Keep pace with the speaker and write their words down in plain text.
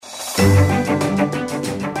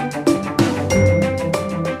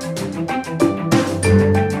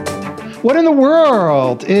What in the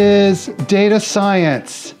world is data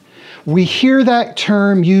science? We hear that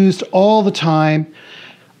term used all the time.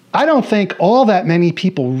 I don't think all that many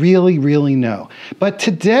people really know. But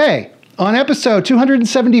today, on episode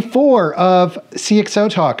 274 of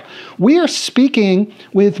CXO Talk, we are speaking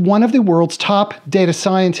with one of the world's top data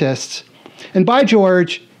scientists. And by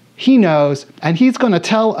George, he knows, and he's going to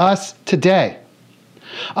tell us today.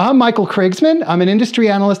 I'm Michael Krigsman. I'm an industry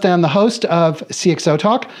analyst and the host of CXO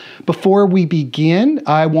Talk. Before we begin,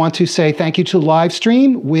 I want to say thank you to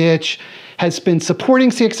Livestream, which has been supporting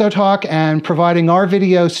CXO Talk and providing our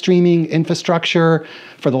video streaming infrastructure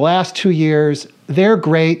for the last 2 years. They're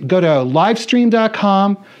great. Go to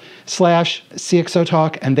livestream.com/CXO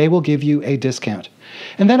Talk and they will give you a discount.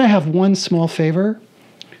 And then I have one small favor.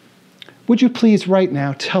 Would you please right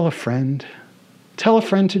now tell a friend? Tell a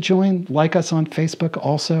friend to join, like us on Facebook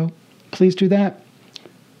also. Please do that.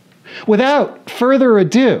 Without further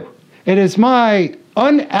ado, it is my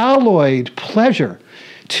unalloyed pleasure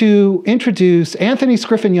to introduce Anthony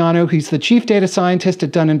Scriffignano. He's the Chief Data Scientist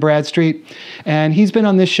at Dun & Bradstreet, and he's been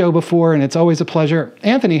on this show before, and it's always a pleasure.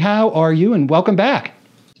 Anthony, how are you? And welcome back.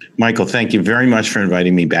 Michael, thank you very much for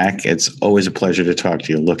inviting me back. It's always a pleasure to talk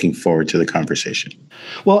to you. Looking forward to the conversation.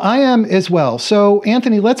 Well, I am as well. So,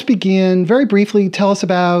 Anthony, let's begin very briefly. Tell us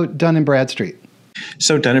about Dun & Bradstreet.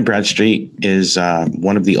 So Dun & Bradstreet is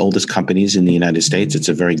one of the oldest companies in the United States. It's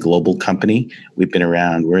a very global company. We've been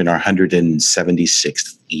around. We're in our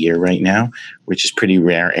 176th year right now, which is pretty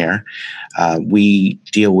rare air. We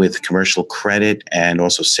deal with commercial credit and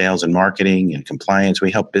also sales and marketing and compliance.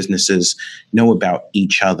 We help businesses know about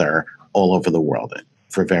each other all over the world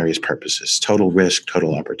for various purposes. Total risk,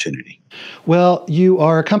 total opportunity. Well, you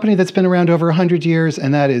are a company that's been around over 100 years,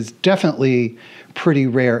 and that is definitely pretty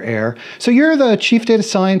rare air. So you're the Chief Data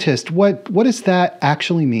Scientist. What does that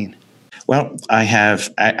actually mean? Well,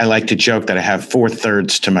 I like to joke that I have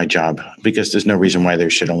 4/3 to my job because there's no reason why there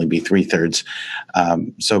should only be 3/3.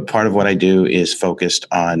 So part of what I do is focused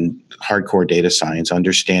on hardcore data science,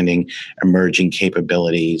 understanding emerging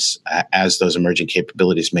capabilities as those emerging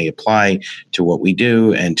capabilities may apply to what we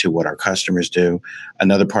do and to what our customers do.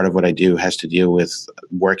 Another part of what I do has to deal with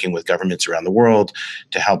working with governments around the world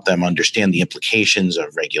to help them understand the implications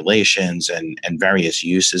of regulations and various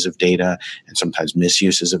uses of data and sometimes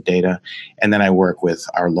misuses of data. And then I work with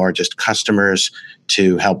our largest customers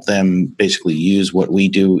to help them basically use what we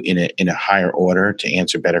do in a higher order to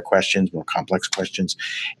answer better questions, more complex questions.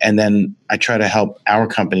 And then I try to help our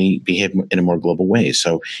company behave in a more global way.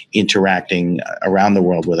 So interacting around the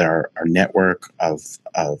world with our network of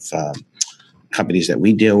companies that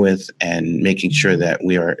we deal with and making sure that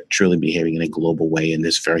we are truly behaving in a global way in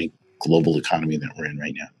this very global economy that we're in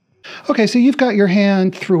right now. Okay, so you've got your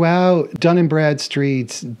hand throughout Dun &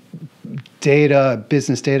 Bradstreet's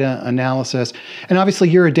business data analysis. And obviously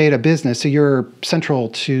you're a data business, so you're central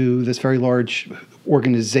to this very large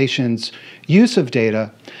organization's use of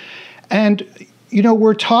data. And,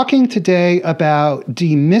 we're talking today about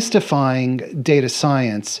demystifying data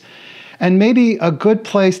science. And maybe a good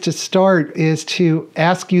place to start is to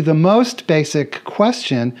ask you the most basic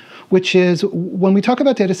question, which is, when we talk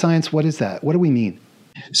about data science, what is that? What do we mean?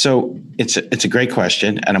 So it's a great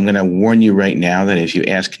question, and I'm going to warn you right now that if you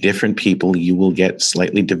ask different people, you will get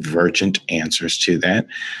slightly divergent answers to that.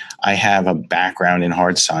 I have a background in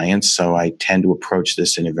hard science, so I tend to approach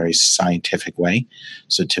this in a very scientific way.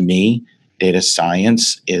 So to me, data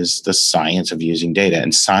science is the science of using data,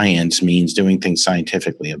 and science means doing things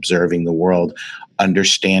scientifically, observing the world,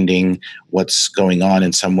 understanding what's going on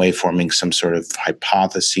in some way, forming some sort of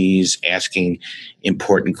hypotheses, asking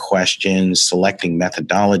important questions, selecting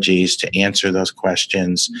methodologies to answer those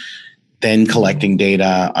questions, then collecting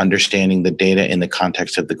data, understanding the data in the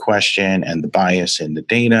context of the question and the bias in the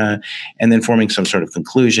data, and then forming some sort of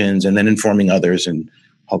conclusions, and then informing others and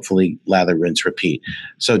hopefully lather, rinse, repeat.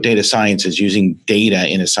 So data science is using data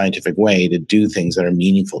in a scientific way to do things that are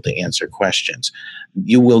meaningful to answer questions.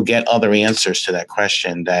 You will get other answers to that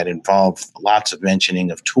question that involve lots of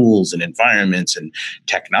mentioning of tools and environments and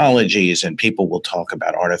technologies, and people will talk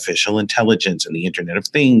about artificial intelligence and the Internet of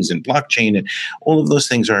Things and blockchain, and all of those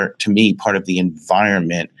things are, to me, part of the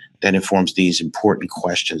environment that informs these important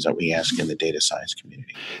questions that we ask in the data science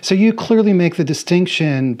community. So you clearly make the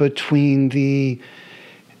distinction between the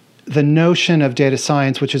notion of data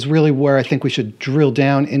science, which is really where I think we should drill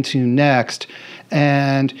down into next.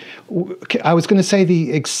 And I was going to say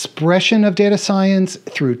the expression of data science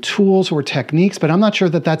through tools or techniques, but I'm not sure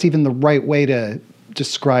that that's even the right way to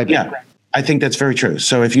describe it. Yeah, I think that's very true.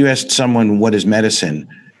 So if you asked someone, what is medicine?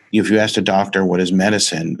 if you asked a doctor what is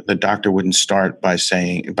medicine, the doctor wouldn't start by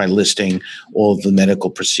listing all of the medical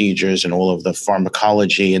procedures and all of the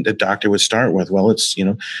pharmacology. And the doctor would start with, well,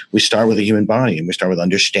 we start with the human body, and we start with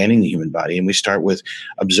understanding the human body, and we start with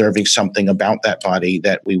observing something about that body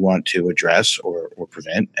that we want to address or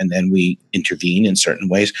prevent, and then we intervene in certain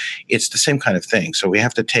ways. It's the same kind of thing. So we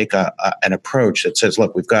have to take an approach that says,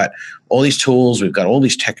 look, we've got all these tools, we've got all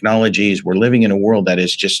these technologies, we're living in a world that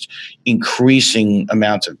is just increasing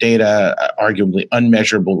amounts of data, arguably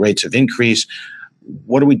unmeasurable rates of increase.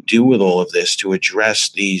 What do we do with all of this to address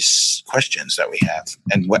these questions that we have?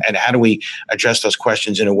 And how do we address those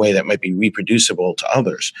questions in a way that might be reproducible to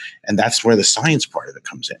others? And that's where the science part of it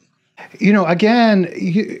comes in.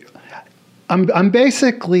 I'm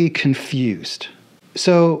basically confused.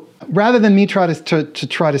 So rather than me try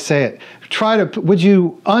to say it, would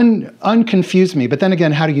you unconfuse me? But then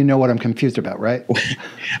again, how do you know what I'm confused about, right?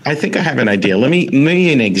 I think I have an idea.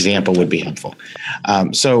 Maybe an example would be helpful.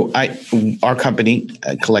 Our company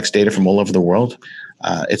collects data from all over the world.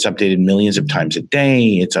 It's updated millions of times a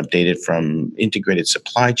day. It's updated from integrated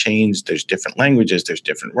supply chains. There's different languages. There's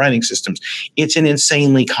different writing systems. It's an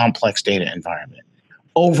insanely complex data environment,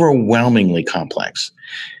 overwhelmingly complex.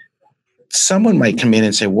 Someone might come in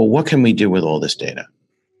and say, well, what can we do with all this data?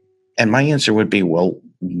 And my answer would be, well,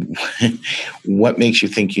 what makes you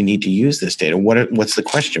think you need to use this data? What's the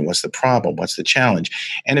question? What's the problem? What's the challenge?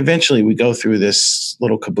 And eventually we go through this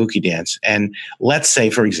little kabuki dance. And let's say,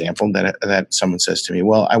 for example, that someone says to me,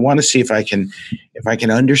 well, I want to see if I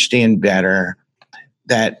can understand better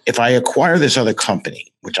that if I acquire this other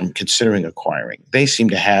company, which I'm considering acquiring, they seem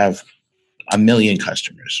to have 1 million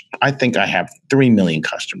customers. I think I have 3 million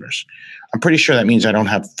customers. I'm pretty sure that means I don't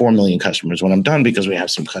have 4 million customers when I'm done, because we have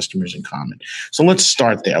some customers in common. So let's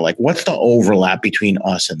start there. Like, what's the overlap between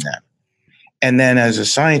us and them? And then as a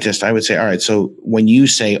scientist, I would say, all right, so when you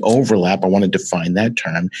say overlap, I want to define that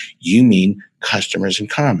term. You mean customers in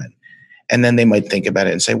common. And then they might think about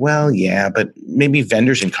it and say, well, yeah, but maybe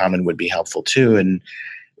vendors in common would be helpful too. And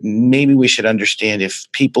maybe we should understand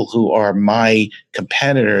if people who are my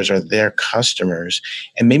competitors are their customers.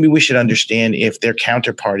 And maybe we should understand if their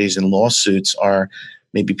counterparties in lawsuits are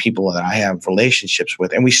maybe people that I have relationships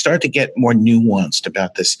with. And we start to get more nuanced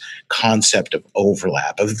about this concept of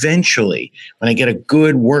overlap. Eventually, when I get a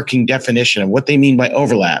good working definition of what they mean by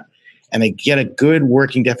overlap, and I get a good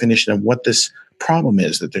working definition of what this problem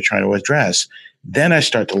is that they're trying to address, then I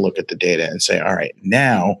start to look at the data and say, all right,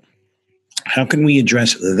 now, how can we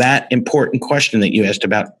address that important question that you asked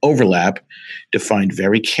about overlap, defined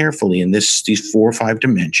very carefully in these 4 or 5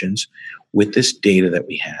 dimensions with this data that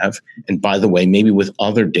we have? And by the way, maybe with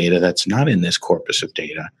other data that's not in this corpus of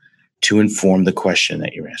data, to inform the question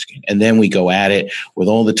that you're asking. And then we go at it with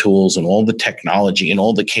all the tools and all the technology and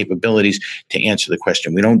all the capabilities to answer the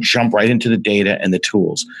question. We don't jump right into the data and the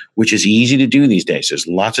tools, which is easy to do these days. There's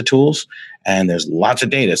lots of tools and there's lots of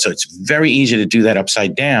data. So it's very easy to do that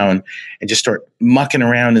upside down and just start mucking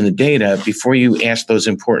around in the data before you ask those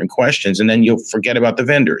important questions. And then you'll forget about the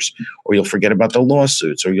vendors, or you'll forget about the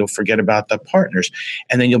lawsuits, or you'll forget about the partners.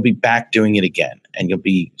 And then you'll be back doing it again. And you'll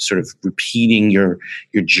be sort of repeating your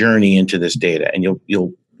journey into this data. And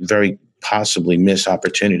you'll very possibly miss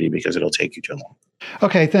opportunity because it'll take you too long.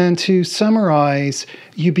 Okay, then to summarize,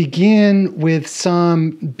 you begin with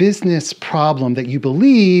some business problem that you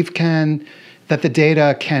believe that the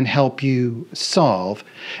data can help you solve.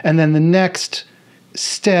 And then the next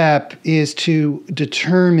step is to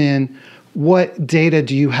determine what data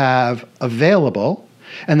do you have available.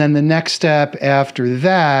 And then the next step after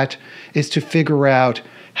that is to figure out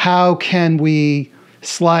how can we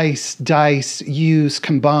slice, dice, use,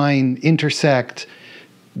 combine, intersect,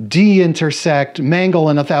 de-intersect, mangle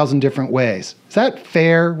in 1,000 different ways. Is that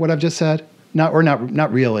fair, what I've just said? Not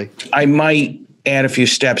really. I might add a few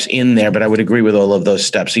steps in there, but I would agree with all of those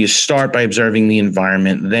steps. So you start by observing the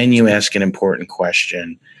environment, then you ask an important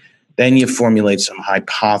question, then you formulate some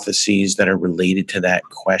hypotheses that are related to that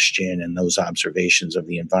question and those observations of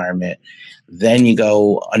the environment. Then you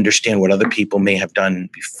go understand what other people may have done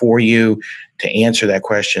before you to answer that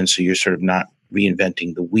question, so you're sort of not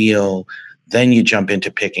reinventing the wheel. Then you jump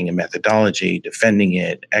into picking a methodology, defending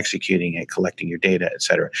it, executing it, collecting your data, et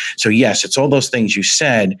cetera. So yes, it's all those things you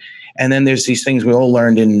said. And then there's these things we all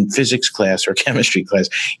learned in physics class or chemistry class.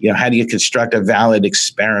 How do you construct a valid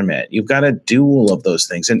experiment? You've got to do all of those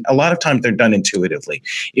things. And a lot of times they're done intuitively.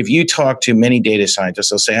 If you talk to many data scientists,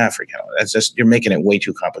 they'll say, forget it. That's just, you're making it way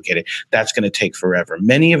too complicated. That's going to take forever.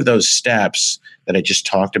 Many of those steps that I just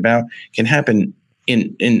talked about can happen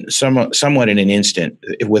somewhat in an instant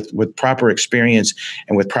with proper experience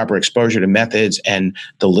and with proper exposure to methods and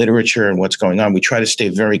the literature and what's going on. We try to stay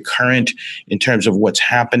very current in terms of what's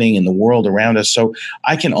happening in the world around us. So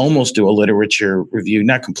I can almost do a literature review,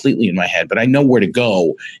 not completely in my head, but I know where to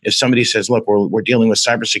go. If somebody says, look, we're dealing with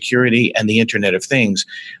cybersecurity and the Internet of Things,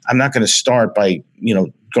 I'm not going to start by,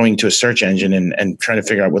 going to a search engine and trying to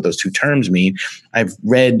figure out what those two terms mean. I've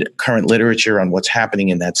read current literature on what's happening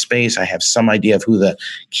in that space. I have some idea of who the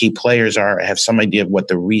key players are. I have some idea of what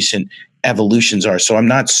the recent evolutions are. So I'm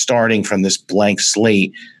not starting from this blank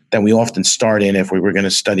slate that we often start in if we were going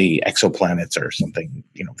to study exoplanets or something,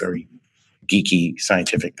 very geeky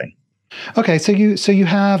scientific thing. Okay, so you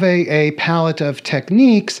have a palette of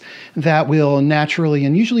techniques that will naturally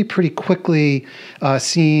and usually pretty quickly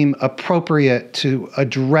seem appropriate to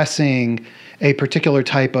addressing a particular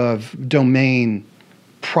type of domain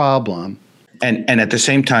problem. And at the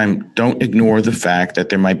same time, don't ignore the fact that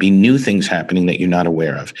there might be new things happening that you're not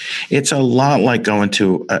aware of. It's a lot like going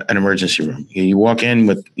to an emergency room. You walk in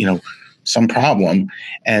with some problem,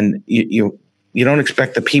 and you don't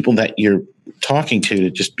expect the people that you're talking to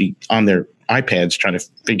just be on their iPads trying to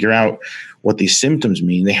figure out what these symptoms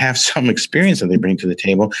mean. They have some experience that they bring to the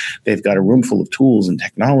table. They've got a room full of tools and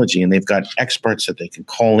technology, and they've got experts that they can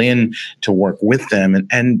call in to work with them.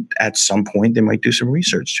 And at some point, they might do some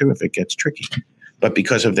research too if it gets tricky. But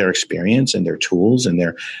because of their experience and their tools and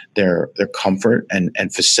their comfort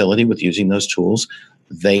and facility with using those tools,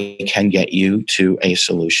 they can get you to a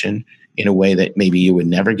solution in a way that maybe you would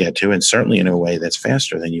never get to, and certainly in a way that's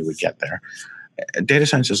faster than you would get there. Data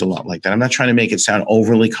science is a lot like that. I'm not trying to make it sound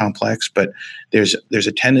overly complex, but there's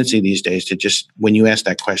a tendency these days to just, when you ask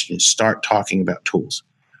that question, start talking about tools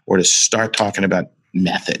or to start talking about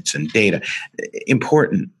methods and data.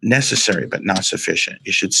 Important, necessary, but not sufficient.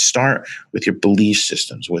 You should start with your belief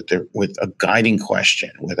systems, with a guiding question,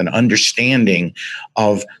 with an understanding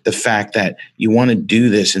of the fact that you want to do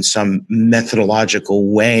this in some methodological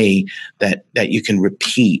way that you can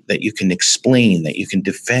repeat, that you can explain, that you can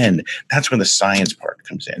defend. That's where the science part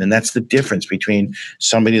comes in. And that's the difference between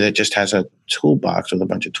somebody that just has a toolbox with a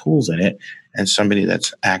bunch of tools in it and somebody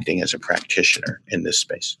that's acting as a practitioner in this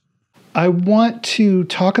space. I want to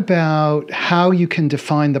talk about how you can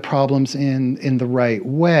define the problems in the right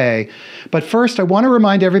way. But first, I want to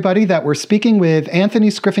remind everybody that we're speaking with Anthony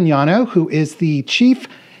Scriffignano, who is the Chief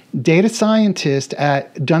Data Scientist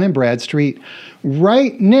at Dun & Bradstreet.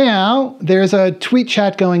 Right now, there's a tweet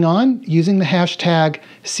chat going on using the hashtag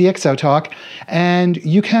CXOTalk, and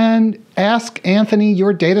you can ask Anthony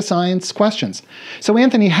your data science questions. So,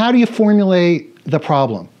 Anthony, how do you formulate the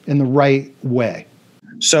problem in the right way?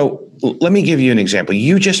 So let me give you an example.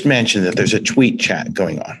 You just mentioned that there's a tweet chat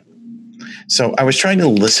going on. So I was trying to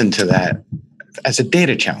listen to that as a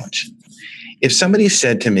data challenge. If somebody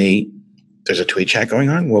said to me, there's a tweet chat going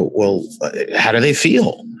on, well, how do they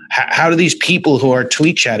feel? How do these people who are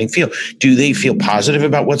tweet chatting feel? Do they feel positive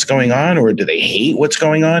about what's going on, or do they hate what's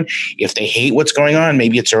going on? If they hate what's going on,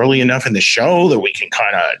 maybe it's early enough in the show that we can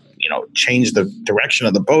kind of change the direction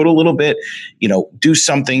of the boat a little bit, do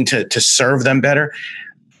something to serve them better.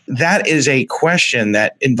 That is a question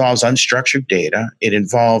that involves unstructured data. It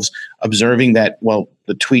involves observing that,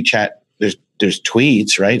 the tweet chat, there's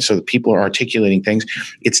tweets, right? So the people are articulating things.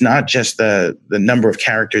 It's not just the number of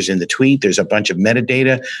characters in the tweet. There's a bunch of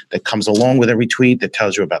metadata that comes along with every tweet that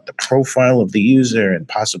tells you about the profile of the user and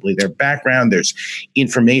possibly their background. There's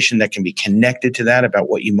information that can be connected to that about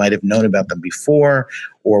what you might have known about them before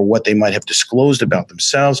or what they might have disclosed about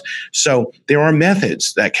themselves. So there are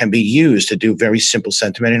methods that can be used to do very simple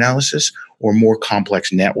sentiment analysis or more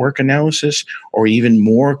complex network analysis or even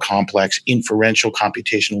more complex inferential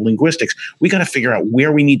computational linguistics. We got to figure out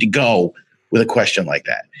where we need to go with a question like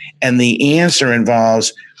that. And the answer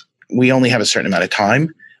involves we only have a certain amount of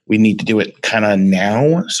time. We need to do it kind of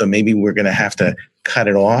now. So maybe we're going to have to cut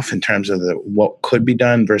it off in terms of what could be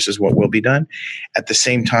done versus what will be done. At the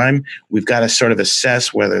same time, we've got to sort of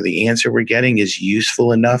assess whether the answer we're getting is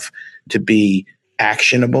useful enough to be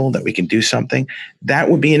actionable, that we can do something.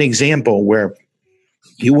 That would be an example where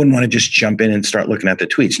you wouldn't want to just jump in and start looking at the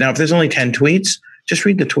tweets. Now, if there's only 10 tweets, just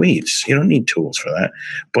read the tweets. You don't need tools for that.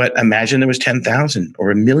 But imagine there was 10,000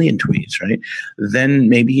 or 1,000,000 tweets, right? Then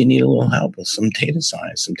maybe you need a little help with some data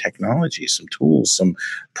science, some technology, some tools, some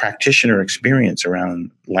practitioner experience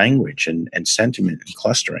around language and sentiment and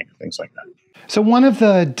clustering, things like that. So one of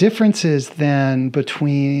the differences then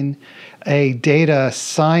between a data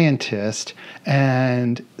scientist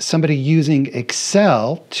and somebody using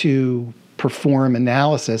Excel to perform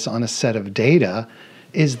analysis on a set of data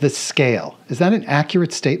is the scale. Is that an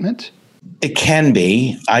accurate statement? It can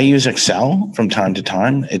be. I use Excel from time to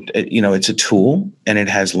time. It's a tool, and it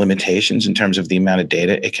has limitations in terms of the amount of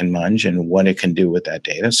data it can munge and what it can do with that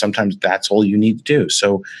data. Sometimes that's all you need to do.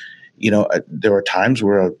 So, there are times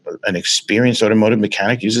where an experienced automotive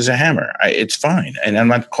mechanic uses a hammer. It's fine. And I'm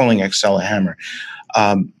not calling Excel a hammer.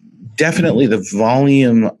 Definitely the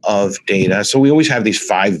volume of data. So we always have these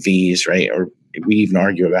 5 V's, right? Or we even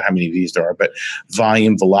argue about how many V's there are, but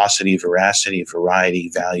volume, velocity, veracity, variety,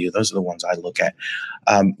 value, those are the ones I look at.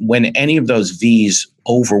 When any of those V's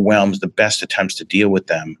overwhelms the best attempts to deal with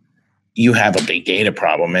them, you have a big data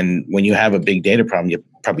problem. And when you have a big data problem, you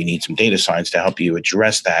probably need some data science to help you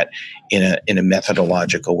address that in a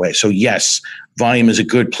methodological way. So yes, volume is a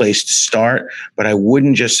good place to start, but I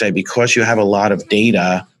wouldn't just say because you have a lot of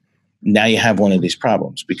data, now you have one of these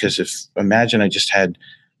problems. Because imagine I just had,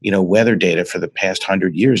 weather data for the past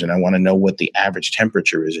 100 years, and I want to know what the average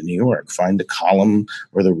temperature is in New York. Find the column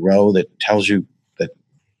or the row that tells you that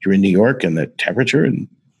you're in New York and the temperature, and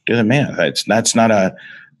do the math. That's not a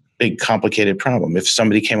big, complicated problem. If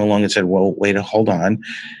somebody came along and said, well, wait, hold on,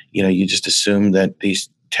 you just assume that these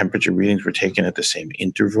temperature readings were taken at the same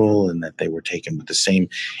interval and that they were taken with the same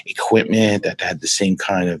equipment, that had the same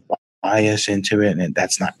kind of bias into it, and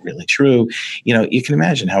that's not really true. You can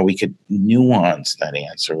imagine how we could nuance that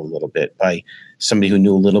answer a little bit by somebody who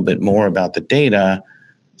knew a little bit more about the data,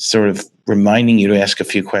 sort of reminding you to ask a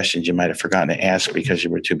few questions you might have forgotten to ask because you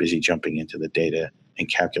were too busy jumping into the data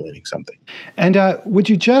and calculating something. And would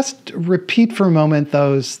you just repeat for a moment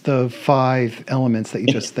the 5 elements that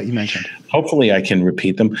you mentioned? Hopefully I can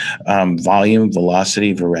repeat them. Volume,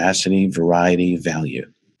 velocity, veracity, variety,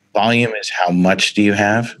 value. Volume is how much do you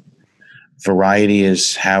have? Variety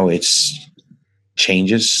is how it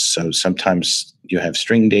changes. So sometimes you have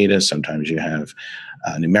string data, sometimes you have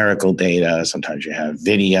numerical data, sometimes you have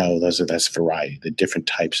video. That's variety, the different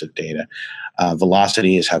types of data.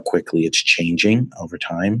 Velocity is how quickly it's changing over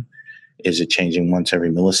time. Is it changing once every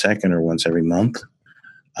millisecond or once every month?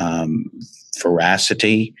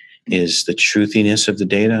 Veracity is the truthiness of the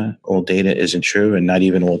data. All data isn't true, and not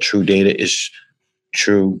even all true data is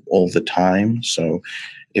true all the time. So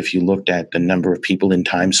if you looked at the number of people in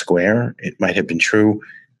Times Square, it might have been true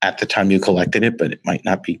at the time you collected it, but it might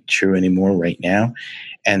not be true anymore right now.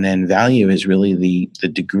 And then value is really the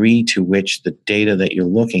degree to which the data that you're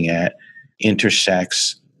looking at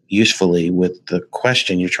intersects usefully with the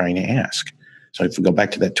question you're trying to ask. So if we go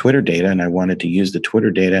back to that Twitter data, and I wanted to use the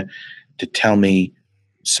Twitter data to tell me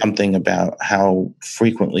something about how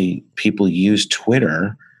frequently people use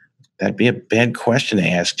Twitter, that'd be a bad question to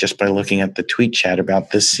ask just by looking at the tweet chat about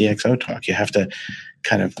this CXO talk. You have to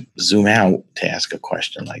kind of zoom out to ask a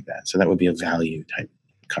question like that. So that would be a value type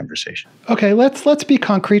conversation. Okay, let's be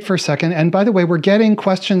concrete for a second. And by the way, we're getting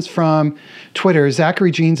questions from Twitter. Zachary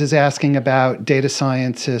Jeans is asking about data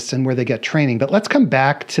scientists and where they get training. But let's come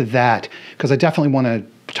back to that because I definitely want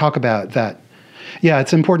to talk about that. Yeah,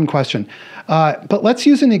 it's an important question. But let's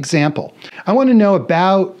use an example. I want to know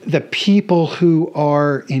about the people who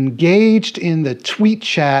are engaged in the tweet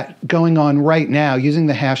chat going on right now using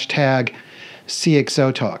the hashtag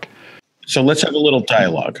CXOTalk. So let's have a little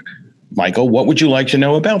dialogue. Michael, what would you like to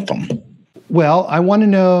know about them? Well, I want to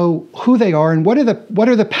know who they are and what are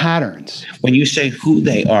the patterns. When you say who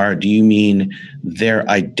they are, do you mean their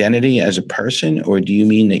identity as a person, or do you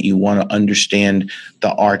mean that you want to understand the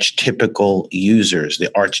archetypical users, the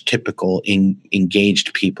archetypical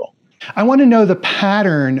engaged people? I want to know the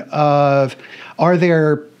pattern of, are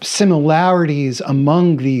there similarities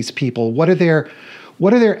among these people? What are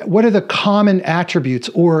the common attributes?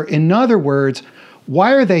 Or in other words,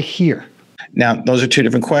 why are they here? Now, those are 2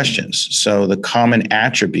 different questions. So the common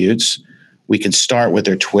attributes, we can start with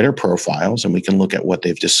their Twitter profiles and we can look at what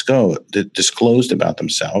they've disclosed about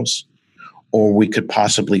themselves, or we could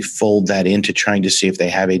possibly fold that into trying to see if they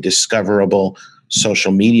have a discoverable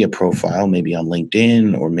social media profile, maybe on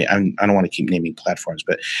LinkedIn, or I don't want to keep naming platforms,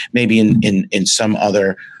 but maybe in some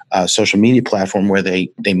other social media platform where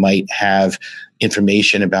they might have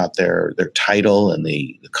information about their title and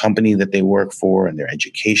the company that they work for and their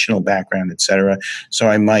educational background, et cetera. So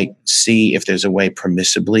I might see if there's a way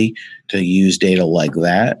permissibly to use data like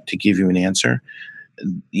that to give you an answer.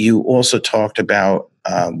 You also talked about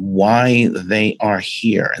why they are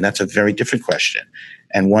here, and that's a very different question,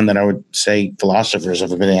 and one that I would say philosophers have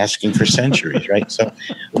been asking for centuries, right? So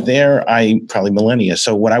probably millennia.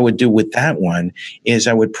 So what I would do with that one is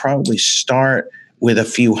I would probably start with a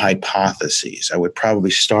few hypotheses. I would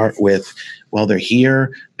probably start with, well, they're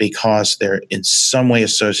here because they're in some way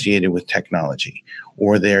associated with technology,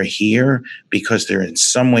 or they're here because they're in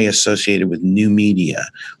some way associated with new media,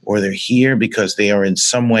 or they're here because they are in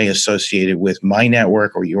some way associated with my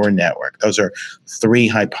network or your network. Those are 3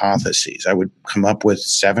 hypotheses. I would come up with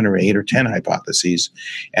 7 or 8 or 10 hypotheses,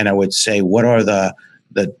 and I would say, what are the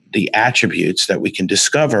attributes that we can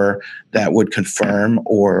discover that would confirm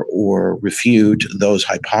or refute those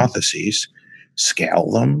hypotheses,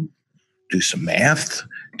 scale them, do some math,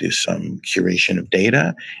 do some curation of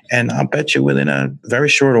data, and I'll bet you within a very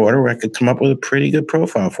short order I could come up with a pretty good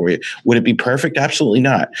profile for you. Would it be perfect? Absolutely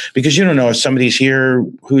not, because you don't know if somebody's here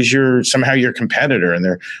who's somehow your competitor and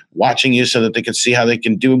they're watching you so that they can see how they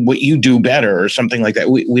can do what you do better or something like that.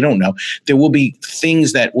 We don't know. There will be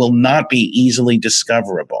things that will not be easily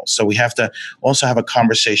discoverable. So we have to also have a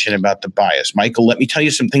conversation about the bias. Michael, let me tell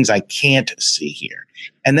you some things I can't see here.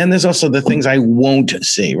 And then there's also the things I won't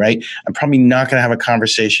see, right? I'm probably not going to have a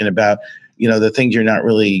conversation about, the things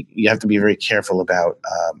you have to be very careful about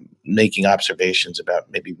making observations about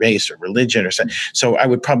maybe race or religion or something. So I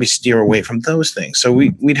would probably steer away from those things. So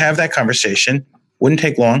we'd have that conversation. Wouldn't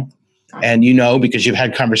take long. And because you've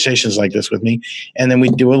had conversations like this with me. And then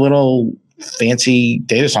we'd do a little fancy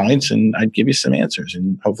data science and I'd give you some answers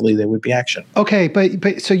and hopefully there would be action. Okay,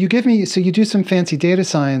 but so you do some fancy data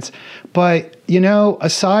science, but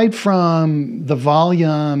aside from the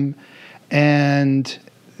volume and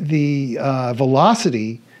the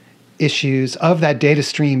velocity issues of that data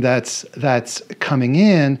stream that's coming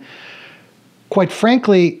in, quite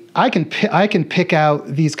frankly, I can pick out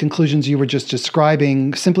these conclusions you were just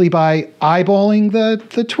describing simply by eyeballing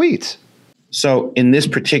the tweets. So in this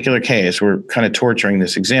particular case, we're kind of torturing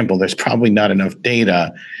this example. There's probably not enough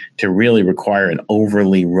data to really require an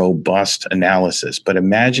overly robust analysis. But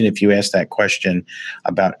imagine if you asked that question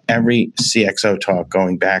about every CXO talk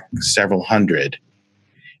going back several hundred.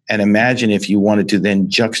 And imagine if you wanted to then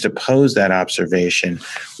juxtapose that observation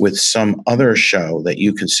with some other show that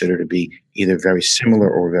you consider to be either very similar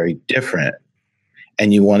or very different.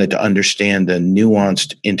 And you wanted to understand the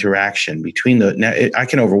nuanced interaction between I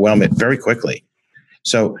can overwhelm it very quickly.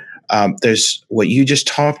 So there's what you just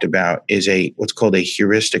talked about is what's called a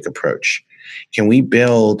heuristic approach. Can we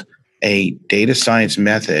build a data science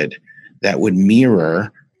method that would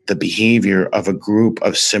mirror the behavior of a group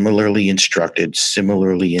of similarly instructed,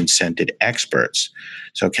 similarly incented experts?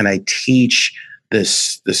 So can I teach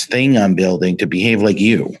this thing I'm building to behave like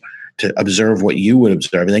you? To observe what you would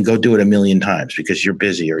observe and then go do it 1,000,000 times because you're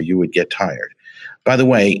busy or you would get tired. By the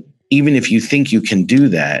way, even if you think you can do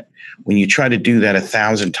that, when you try to do that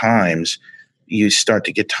 1,000 times, you start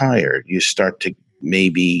to get tired. You start to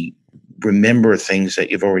maybe remember things that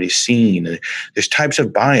you've already seen. And there's types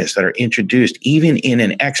of bias that are introduced even in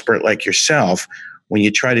an expert like yourself when you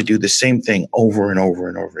try to do the same thing over and over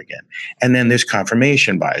and over again. And then there's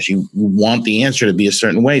confirmation bias. You want the answer to be a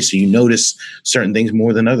certain way, so you notice certain things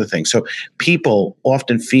more than other things. So people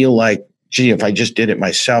often feel like, gee, if I just did it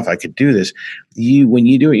myself, I could do this. When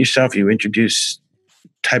you do it yourself, you introduce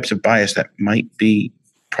types of bias that might be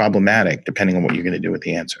problematic depending on what you're going to do with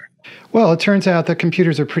the answer. Well, it turns out that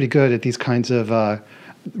computers are pretty good at these kinds of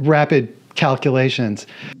rapid calculations.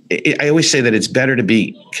 I always say that it's better to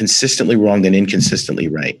be consistently wrong than inconsistently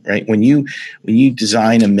right? When you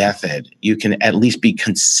design a method, you can at least be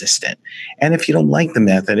consistent. And if you don't like the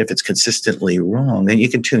method, if it's consistently wrong, then you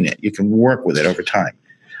can tune it. You can work with it over time.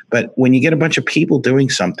 But when you get a bunch of people doing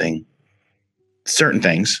certain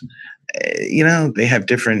things, they have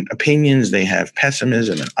different opinions. They have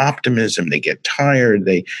pessimism and optimism. They get tired.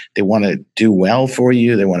 They want to do well for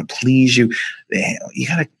you. They want to please you. You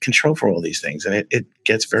got to control for all these things. And it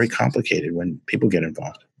gets very complicated when people get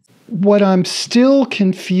involved. What I'm still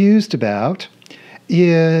confused about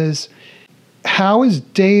is how is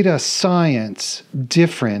data science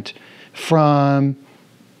different from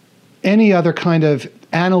any other kind of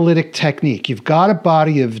analytic technique? You've got a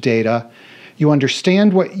body of data. You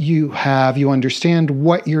understand what you have. You understand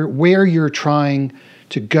where you're trying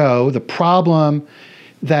to go, the problem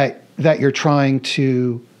that you're trying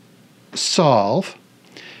to solve.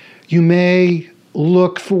 You may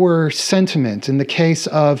look for sentiment. In the case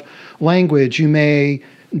of language, you may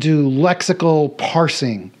do lexical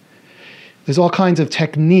parsing. There's all kinds of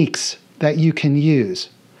techniques that you can use.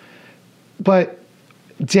 But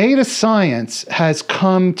data science has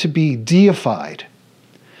come to be deified.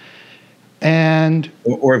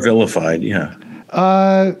 Or vilified, yeah.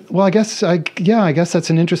 Well, I guess that's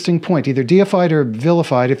an interesting point. Either deified or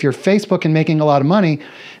vilified. If you're Facebook and making a lot of money,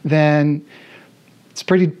 then it's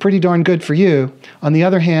pretty darn good for you. On the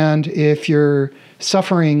other hand, if you're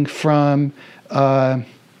suffering from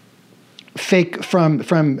fake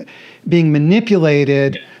from being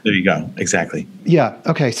manipulated. There you go. Exactly. Yeah.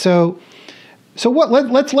 Okay. So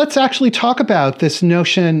let's actually talk about this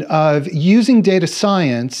notion of using data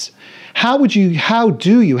science. How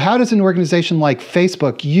does an organization like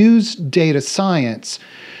Facebook use data science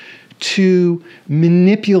to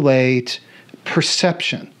manipulate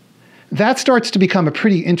perception? That starts to become a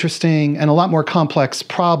pretty interesting and a lot more complex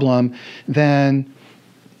problem than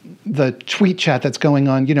the tweet chat that's going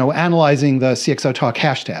on, analyzing the CXO Talk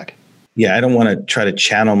hashtag. Yeah, I don't want to try to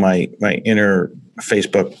channel my inner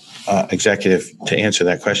Facebook executive to answer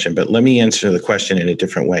that question, but let me answer the question in a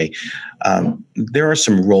different way. There are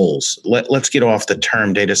some roles. Let's get off the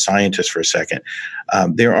term data scientist for a second.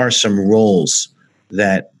 There are some roles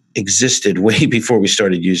that existed way before we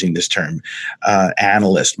started using this term.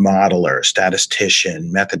 Analyst, modeler,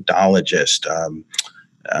 statistician, methodologist,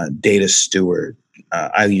 data steward.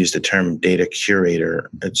 I use the term data curator.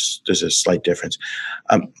 There's a slight difference.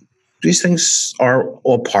 These things are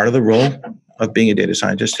all part of the role of being a data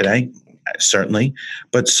scientist today, certainly,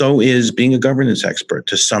 but so is being a governance expert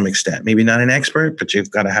to some extent. Maybe not an expert, but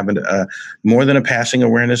you've got to have more than a passing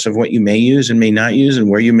awareness of what you may use and may not use and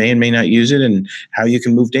where you may and may not use it and how you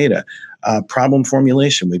can move data. Problem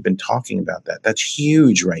formulation, we've been talking about that. That's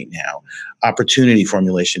huge right now. Opportunity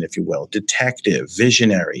formulation, if you will. Detective,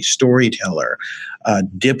 visionary, storyteller,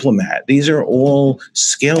 diplomat. These are all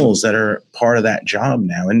skills that are part of that job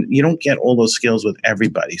now. And you don't get all those skills with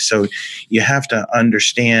everybody. So you have to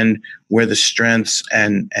understand where the strengths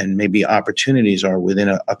and maybe opportunities are within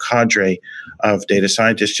a cadre of data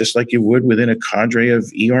scientists, just like you would within a cadre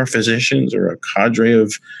of ER physicians or a cadre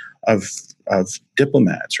of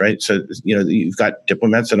diplomats, right? So, you've got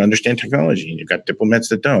diplomats that understand technology and you've got diplomats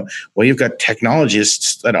that don't. Well, you've got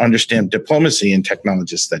technologists that understand diplomacy and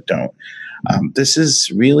technologists that don't. This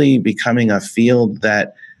is really becoming a field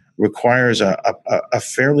that requires a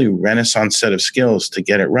fairly renaissance set of skills to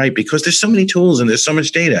get it right, because there's so many tools and there's so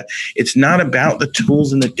much data. It's not about the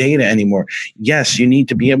tools and the data anymore. Yes, you need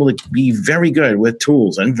to be able to be very good with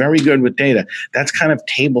tools and very good with data. That's kind of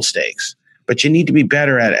table stakes. But you need to be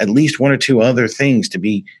better at least one or two other things to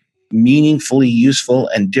be meaningfully useful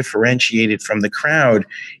and differentiated from the crowd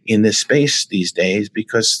in this space these days,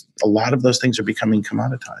 because a lot of those things are becoming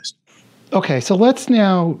commoditized. Okay, so let's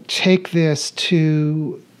now take this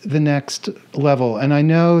to the next level. And I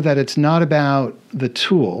know that it's not about the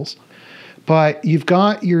tools, but you've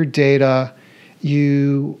got your data,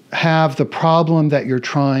 you have the problem that you're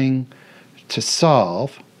trying to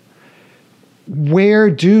solve. Where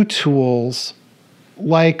do tools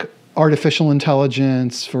like artificial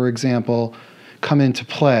intelligence, for example, come into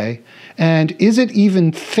play? And is it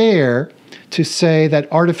even fair to say that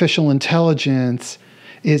artificial intelligence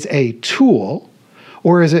is a tool,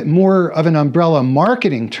 or is it more of an umbrella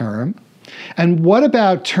marketing term? And what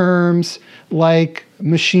about terms like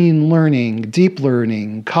machine learning, deep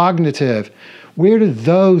learning, cognitive? Where do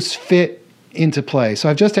those fit into play? So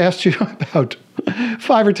I've just asked you about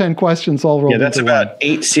 5 or 10 questions all rolled into one. Yeah, that's about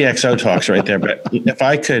 8 CXO talks right there. But if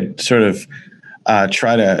I could sort of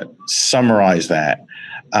try to summarize that,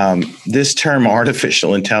 this term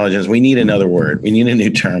artificial intelligence, we need another word. We need a new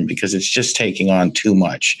term, because it's just taking on too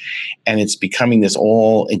much. And it's becoming this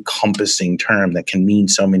all-encompassing term that can mean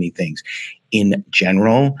so many things. In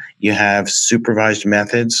general, you have supervised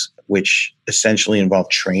methods, which essentially involve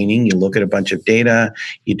training. You look at a bunch of data,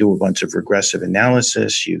 you do a bunch of regressive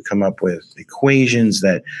analysis, you come up with equations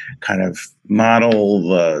that kind of model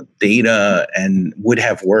the data and would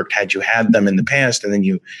have worked had you had them in the past, and then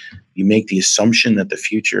you make the assumption that the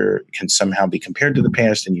future can somehow be compared to the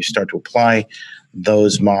past, and you start to apply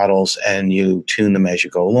those models and you tune them as you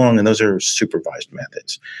go along, and those are supervised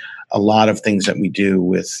methods. A lot of things that we do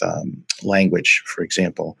with language, for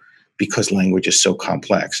example, because language is so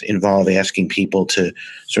complex, involve asking people to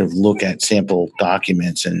sort of look at sample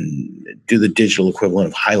documents and do the digital equivalent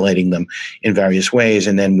of highlighting them in various ways.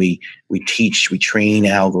 And then we train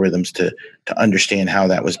algorithms to understand how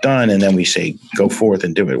that was done. And then we say, go forth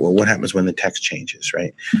and do it. Well, what happens when the text changes,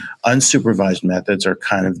 right? Unsupervised methods are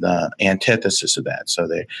kind of the antithesis of that. So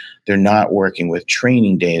they're not working with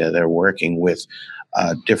training data. They're working with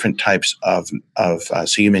different types of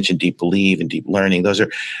so you mentioned deep belief and deep learning. Those are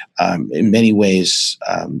in many ways,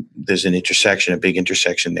 there's a big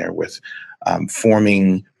intersection there with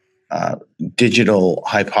forming digital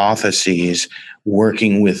hypotheses,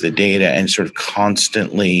 working with the data and sort of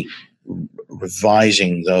constantly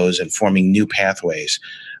revising those and forming new pathways.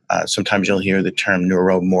 Sometimes you'll hear the term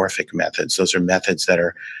neuromorphic methods. Those are methods that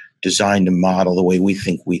are designed to model the way we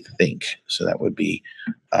think. So that would be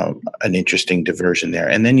an interesting diversion there.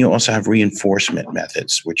 And then you also have reinforcement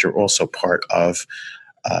methods, which are also part of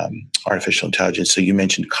artificial intelligence. So you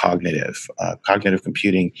mentioned cognitive. Cognitive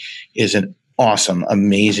computing is an awesome,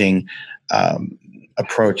 amazing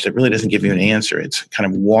approach that really doesn't give you an answer. It's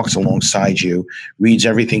kind of walks alongside you, reads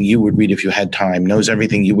everything you would read if you had time, knows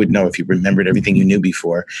everything you would know if you remembered everything you knew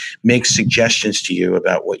before, makes suggestions to you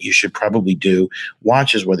about what you should probably do,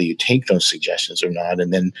 watches whether you take those suggestions or not,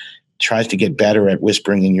 and then tries to get better at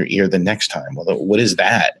whispering in your ear the next time. Well, what is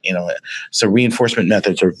that? So reinforcement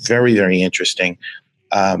methods are very, very interesting.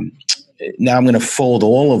 Now I'm going to fold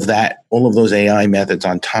all of those AI methods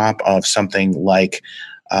on top of something like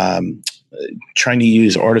trying to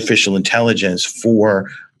use artificial intelligence for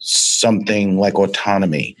something like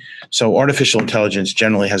autonomy. So artificial intelligence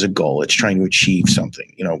generally has a goal. It's trying to achieve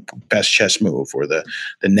something, best chess move or the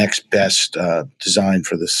next best design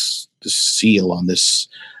for the seal on this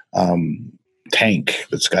tank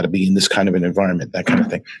that's got to be in this kind of an environment, that kind of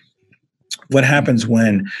thing. What happens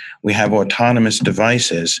when we have autonomous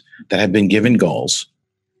devices that have been given goals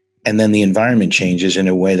and then the environment changes in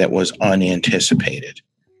a way that was unanticipated?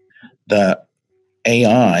 The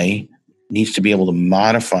AI needs to be able to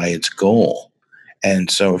modify its goal.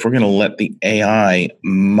 And so if we're going to let the AI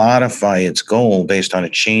modify its goal based on a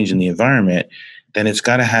change in the environment, then it's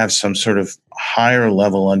got to have some sort of higher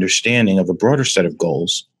level understanding of a broader set of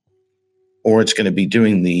goals, or it's going to be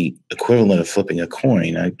doing the equivalent of flipping a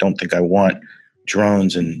coin. I don't think I want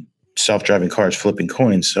drones and self-driving cars flipping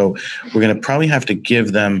coins. So we're going to probably have to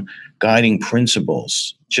give them guiding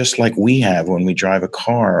principles, just like we have when we drive a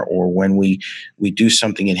car or when we do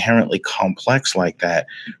something inherently complex like that.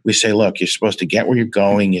 We say, look, you're supposed to get where you're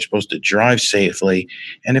going. You're supposed to drive safely.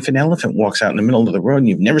 And if an elephant walks out in the middle of the road and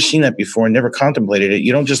you've never seen that before and never contemplated it,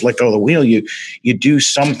 you don't just let go of the wheel. You do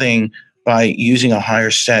something by using a higher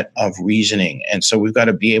set of reasoning. And so we've got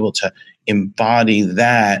to be able to embody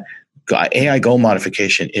that. AI goal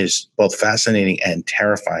modification is both fascinating and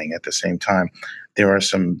terrifying at the same time. There are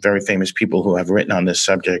some very famous people who have written on this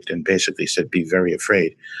subject and basically said, be very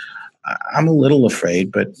afraid. I'm a little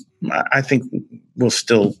afraid, but I think we'll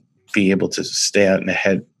still be able to stay out and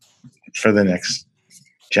ahead for the next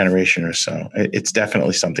generation or so. It's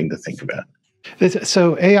definitely something to think about.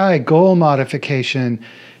 So AI goal modification,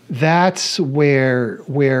 that's where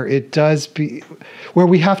it does where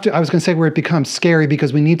we have to, I was going to say where it becomes scary,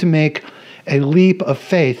 because we need to make a leap of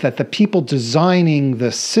faith that the people designing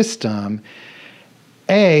the system,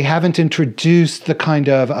 haven't introduced the kind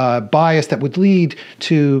of bias that would lead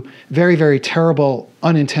to very, very terrible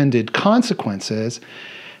unintended consequences,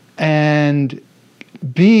 and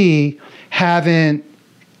B, haven't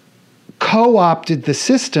co-opted the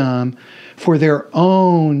system for their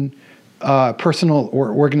own personal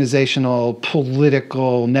or organizational,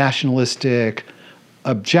 political, nationalistic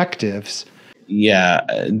objectives. Yeah,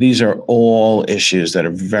 these are all issues that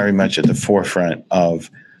are very much at the forefront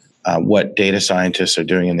of what data scientists are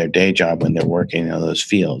doing in their day job when they're working in those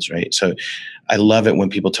fields, right? So I love it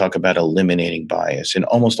when people talk about eliminating bias. In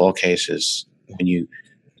almost all cases,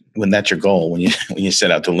 when that's your goal, when you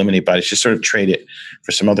set out to eliminate bias, you sort of trade it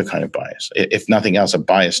for some other kind of bias. If nothing else, a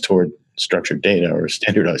bias toward structured data or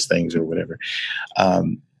standardized things or whatever.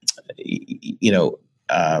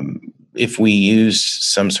 If we use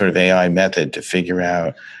some sort of AI method to figure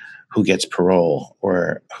out who gets parole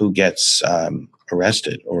or who gets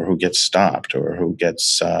arrested or who gets stopped or who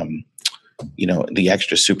gets, the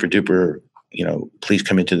extra super duper, please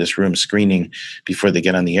come into this room screening before they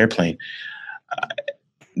get on the airplane.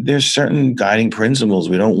 There's certain guiding principles.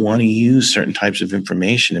 We don't want to use certain types of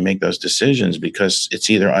information to make those decisions because it's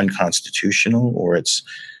either unconstitutional or it's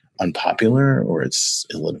unpopular or it's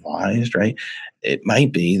ill-advised, right? It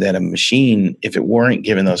might be that a machine, if it weren't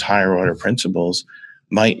given those higher order principles,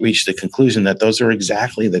 might reach the conclusion that those are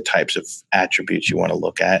exactly the types of attributes you want to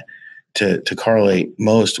look at to correlate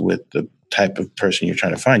most with the type of person you're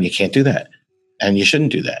trying to find. You can't do that. And you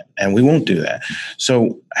shouldn't do that. And we won't do that.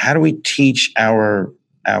 So how do we teach our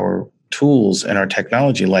tools and our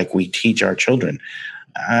technology like we teach our children?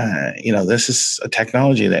 This is a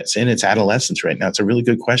technology that's in its adolescence right now. It's a really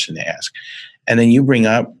good question to ask. And then you bring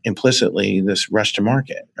up implicitly this rush to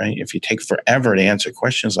market, right? If you take forever to answer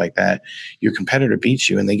questions like that, your competitor beats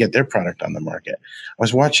you and they get their product on the market. I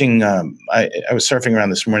was watching, I was surfing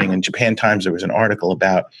around this morning in Japan Times. There was an article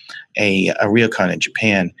about a ryokan in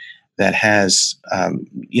Japan that has,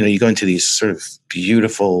 you go into these sort of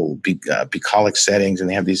beautiful, bucolic settings, and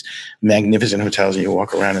they have these magnificent hotels, and you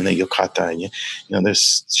walk around in the yokata, and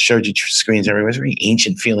there's shoji screens everywhere. It's a very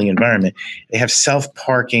ancient feeling environment. They have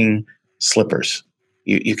self-parking slippers.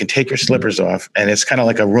 you can take your slippers off, and it's kind of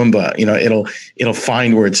like a Roomba. It'll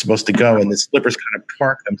find where it's supposed to go, and the slippers kind of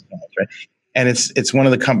park themselves, right? And it's one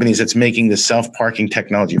of the companies that's making the self-parking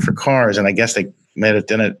technology for cars, and I guess they might have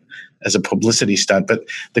done it as a publicity stunt, but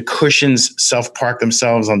the cushions self-park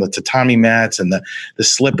themselves on the tatami mats, and the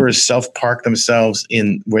slippers self-park themselves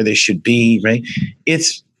in where they should be, right?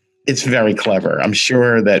 It's very clever. I'm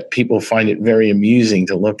sure that people find it very amusing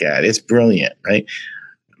to look at. It's brilliant, right?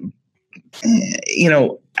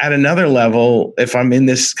 At another level, if I'm in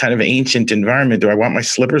this kind of ancient environment, do I want my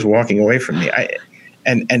slippers walking away from me?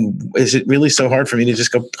 And is it really so hard for me to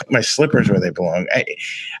just go put my slippers where they belong?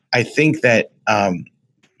 I think that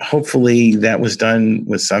hopefully that was done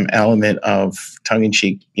with some element of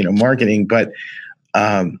tongue-in-cheek, marketing. But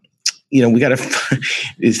we got to.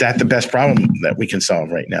 Is that the best problem that we can solve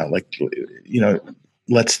right now?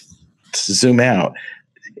 Let's zoom out.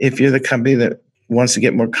 If you're the company that wants to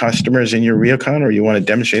get more customers in your ryokan, or you want to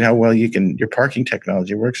demonstrate how well your parking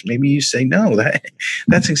technology works, maybe you say, no,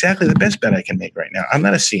 that's exactly the best bet I can make right now. I'm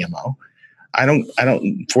not a CMO.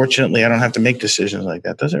 Fortunately, I don't have to make decisions like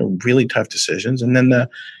that. Those are really tough decisions. And then the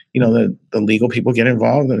legal people get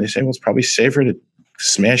involved, and they say, well, it's probably safer to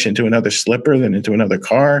smash into another slipper than into another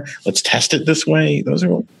car. Let's test it this way. Those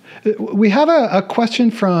are. We have a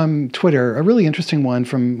question from Twitter, a really interesting one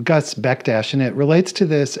from Gus Bekdash, and it relates to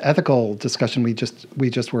this ethical discussion we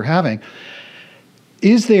just were having.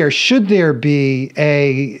 Should there be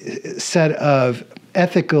a set of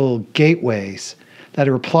ethical gateways that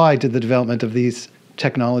are applied to the development of these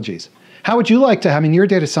technologies? How would you like to, you're a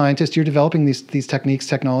data scientist, you're developing these techniques,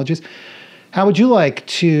 technologies. How would you like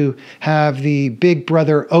to have the big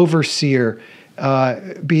brother overseer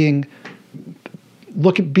being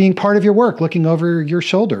part of your work, looking over your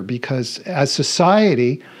shoulder? Because as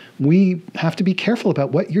society, we have to be careful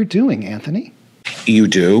about what you're doing, Anthony. You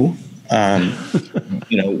do. I'm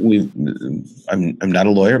not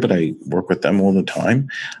a lawyer, but I work with them all the time.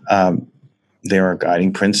 There are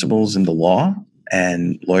guiding principles in the law,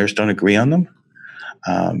 and lawyers don't agree on them.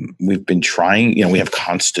 We've been trying, we have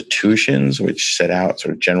constitutions which set out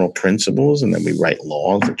sort of general principles, and then we write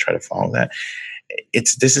laws that try to follow that.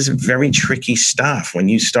 This is very tricky stuff when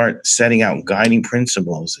you start setting out guiding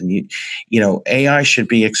principles, and AI should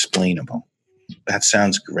be explainable. That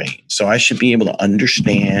sounds great. So I should be able to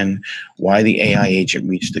understand why the AI agent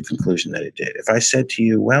reached the conclusion that it did. If I said to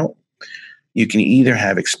you, well, you can either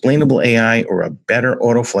have explainable AI or a better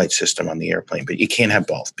auto flight system on the airplane, but you can't have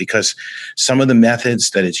both, because some of the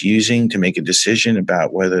methods that it's using to make a decision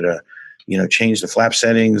about whether to, change the flap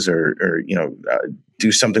settings or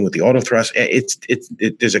do something with the auto thrust,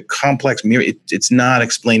 there's a complex mirror. It's not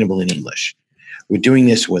explainable in English. We're doing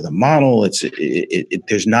this with a model. It's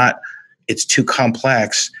too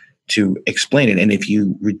complex to explain it. And if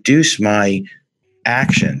you reduce my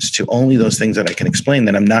actions to only those things that I can explain,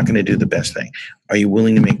 then I'm not going to do the best thing. Are you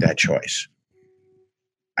willing to make that choice?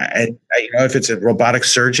 If it's a robotic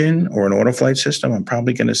surgeon or an auto flight system, I'm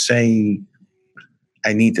probably going to say,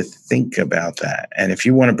 I need to think about that. And if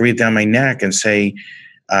you want to breathe down my neck and say,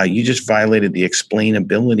 you just violated the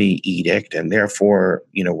explainability edict, and therefore,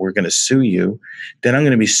 we're going to sue you, then I'm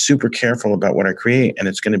going to be super careful about what I create. And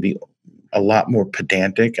it's going to be a lot more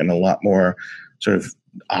pedantic and a lot more sort of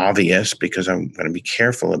obvious, because I'm going to be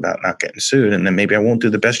careful about not getting sued, and then maybe I won't do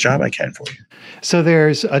the best job I can for you. So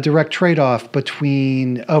there's a direct trade-off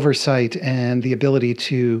between oversight and the ability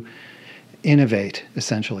to innovate,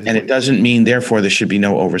 essentially. And it doesn't mean, therefore, there should be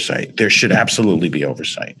no oversight. There should absolutely be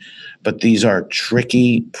oversight. But these are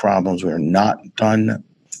tricky problems. We're not done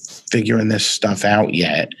figuring this stuff out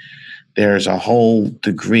yet. There's a whole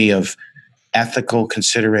degree of ethical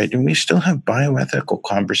consideration. We still have bioethical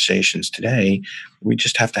conversations today. We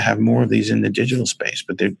just have to have more of these in the digital space.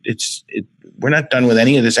 But we're not done with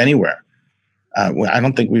any of this anywhere. I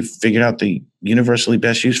don't think we've figured out the universally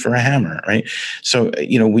best use for a hammer, right? So,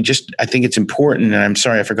 I think it's important, and I'm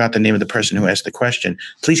sorry, I forgot the name of the person who asked the question.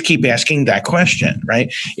 Please keep asking that question,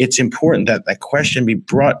 right? It's important that that question be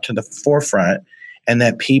brought to the forefront, and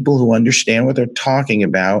that people who understand what they're talking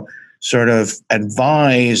about sort of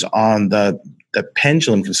advise on the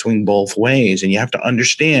pendulum can swing both ways. And you have to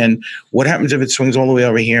understand what happens if it swings all the way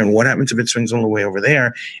over here, and what happens if it swings all the way over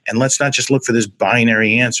there. And let's not just look for this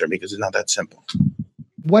binary answer, because it's not that simple.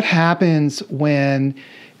 What happens when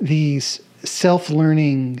these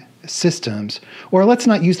self-learning systems, or let's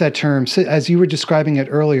not use that term, as you were describing it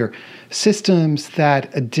earlier, systems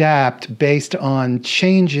that adapt based on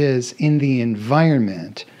changes in the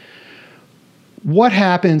environment? What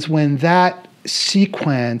happens when that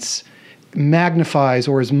sequence magnifies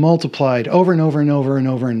or is multiplied over and over and over and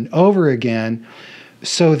over and over again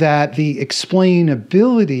so that the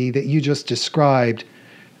explainability that you just described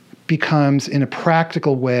becomes, in a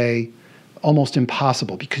practical way, almost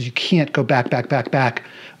impossible, because you can't go back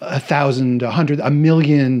 1,000, 100,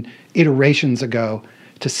 1,000,000 iterations ago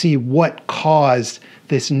to see what caused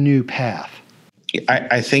this new path.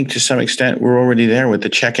 I think to some extent we're already there with the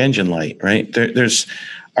check engine light, right? There's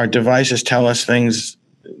our devices tell us things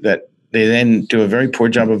that they then do a very poor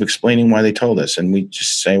job of explaining why they told us, and we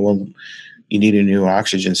just say, well, you need a new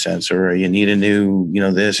oxygen sensor, or you need a new,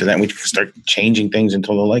 this or that. And we start changing things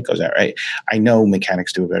until the light goes out, right? I know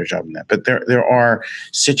mechanics do a better job than that, but there are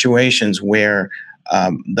situations where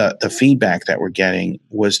the feedback that we're getting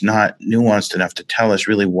was not nuanced enough to tell us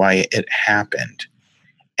really why it happened.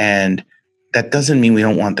 And that doesn't mean we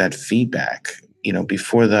don't want that feedback.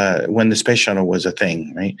 Before when the space shuttle was a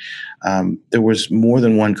thing, right? There was more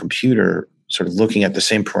than one computer sort of looking at the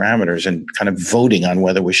same parameters and kind of voting on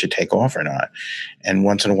whether we should take off or not. And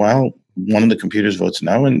once in a while, one of the computers votes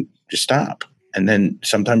no and just stop. And then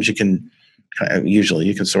sometimes usually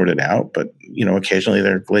you can sort it out, but occasionally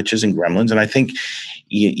there are glitches and gremlins. And I think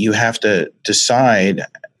you have to decide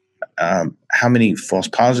how many false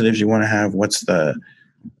positives you want to have. What's the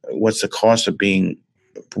cost of being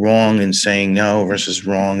wrong and saying no versus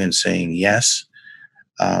wrong and saying yes?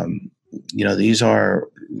 These are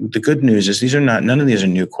the good news is none of these are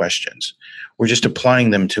new questions. We're just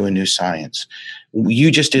applying them to a new science. You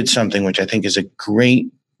just did something which I think is a great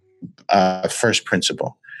first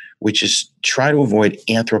principle, which is try to avoid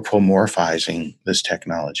anthropomorphizing this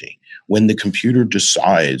technology. When the computer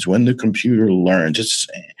decides, when the computer learns,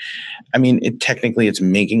 technically it's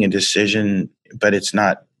making a decision, but it's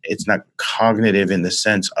not cognitive in the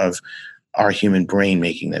sense of our human brain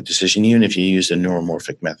making that decision, even if you use a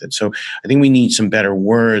neuromorphic method. So I think we need some better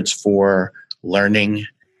words for learning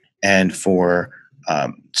and for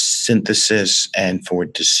synthesis and for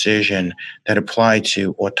decision that apply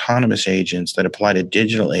to autonomous agents, that apply to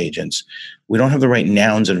digital agents. We don't have the right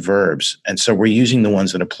nouns and verbs. And so we're using the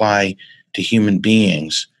ones that apply to human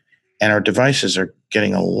beings. And our devices are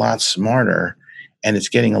getting a lot smarter, and it's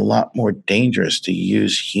getting a lot more dangerous to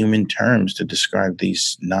use human terms to describe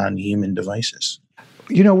these non-human devices.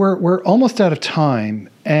 We're almost out of time,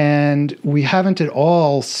 and we haven't at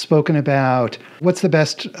all spoken about what's the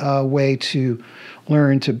best way to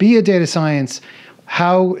learn to be a data science.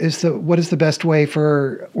 What is the best way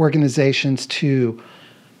for organizations to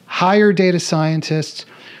hire data scientists?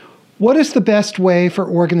 What is the best way for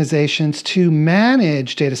organizations to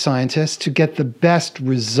manage data scientists to get the best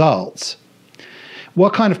results?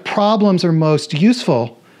 What kind of problems are most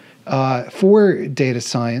useful for data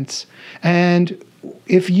science? And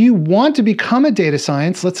if you want to become a data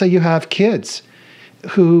science, let's say you have kids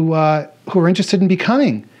who are interested in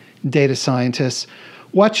becoming data scientists,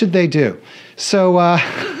 what should they do? So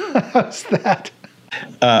how's that?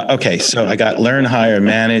 Okay, so I got learn, hire,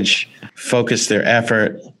 manage, focus their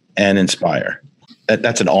effort, and inspire.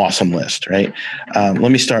 That's an awesome list, right?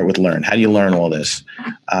 Let me start with learn. How do you learn all this?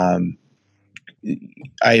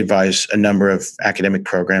 I advise a number of academic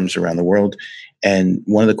programs around the world, and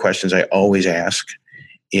one of the questions I always ask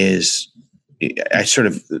is, I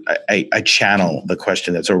channel the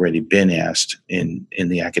question that's already been asked in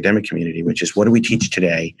the academic community, which is, what do we teach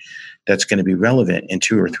today that's going to be relevant in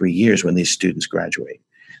 2 or 3 years when these students graduate?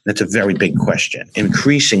 That's a very big question.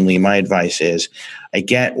 Increasingly, my advice is, I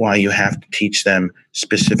get why you have to teach them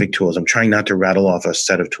specific tools. I'm trying not to rattle off a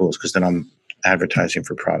set of tools because then I'm advertising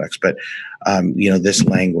for products, but this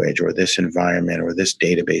language or this environment or this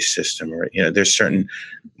database system, or there's certain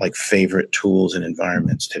like favorite tools and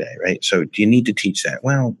environments today, right? So do you need to teach that?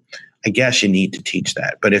 Well, I guess you need to teach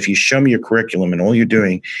that. But if you show me your curriculum and all you're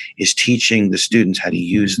doing is teaching the students how to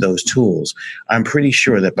use those tools, I'm pretty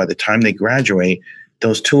sure that by the time they graduate,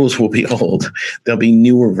 those tools will be old. There'll be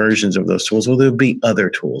newer versions of those tools, or there'll be other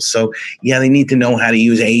tools. So yeah, they need to know how to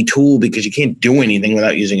use a tool, because you can't do anything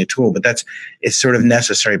without using a tool, but it's sort of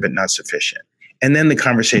necessary, but not sufficient. And then the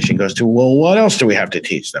conversation goes to, well, what else do we have to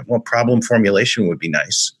teach them? Well, problem formulation would be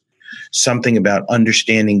nice. Something about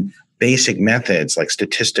understanding basic methods like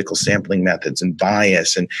statistical sampling methods and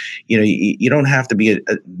bias. And, you don't have to be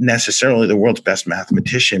necessarily the world's best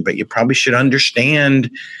mathematician, but you probably should understand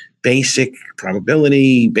basic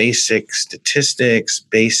probability, basic statistics,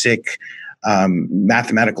 basic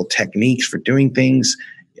mathematical techniques for doing things,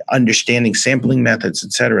 understanding sampling methods,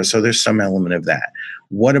 et cetera. So there's some element of that.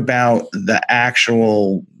 What about the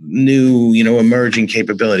actual new, emerging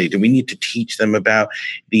capability? Do we need to teach them about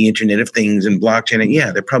the Internet of Things and blockchain? And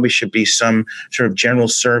yeah, there probably should be some sort of general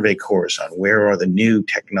survey course on where are the new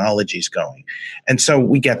technologies going. And so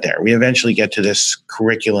we get there. We eventually get to this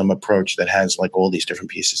curriculum approach that has like all these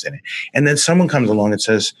different pieces in it. And then someone comes along and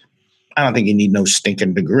says, I don't think you need no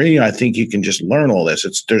stinking degree. I think you can just learn all this.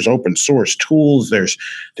 There's open source tools. There's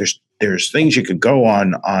things you could go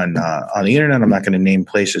on the internet. I'm not going to name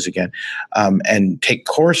places again, and take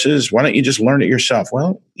courses. Why don't you just learn it yourself?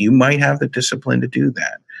 Well, you might have the discipline to do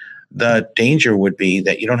that. The danger would be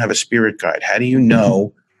that you don't have a spirit guide. How do you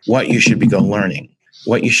know what you should be learning,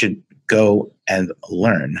 what you should go and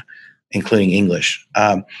learn, including English?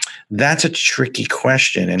 That's a tricky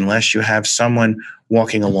question unless you have someone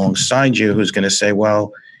walking alongside you who's going to say,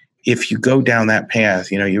 well, if you go down that path,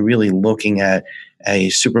 you're really looking at a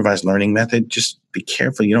supervised learning method. Just be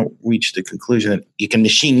careful you don't reach the conclusion that you can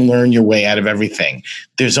machine learn your way out of everything.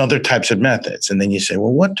 There's other types of methods. And then you say,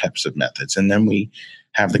 well, what types of methods? And then we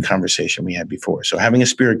have the conversation we had before. So having a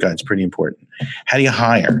spirit guide is pretty important. How do you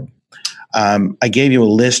hire? I gave you a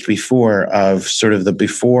list before of sort of the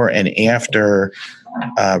before and after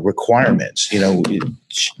requirements,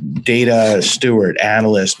 data steward,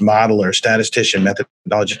 analyst, modeler, statistician,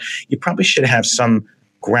 methodologist. You probably should have some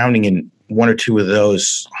grounding in one or two of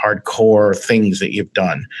those hardcore things that you've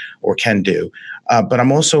done or can do. But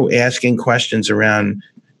I'm also asking questions around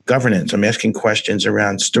governance. I'm asking questions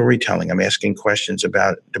around storytelling. I'm asking questions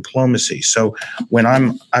about diplomacy. So when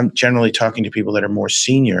I'm generally talking to people that are more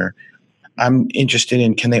senior, I'm interested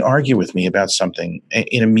in, can they argue with me about something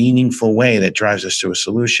in a meaningful way that drives us to a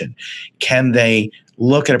solution? Can they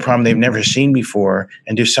look at a problem they've never seen before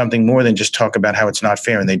and do something more than just talk about how it's not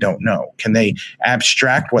fair and they don't know? Can they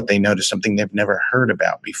abstract what they know to something they've never heard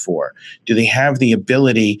about before? Do they have the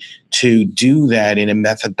ability to do that in a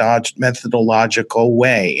methodological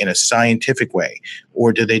way, in a scientific way?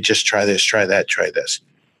 Or do they just try this, try that, try this?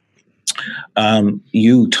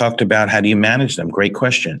 You talked about how do you manage them? Great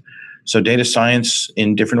question. So data science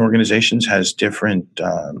in different organizations has different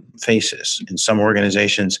faces. In some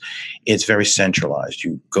organizations, it's very centralized.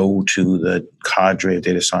 You go to the cadre of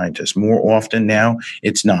data scientists. More often now,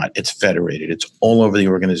 it's not. It's federated. It's all over the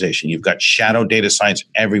organization. You've got shadow data science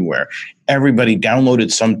everywhere. Everybody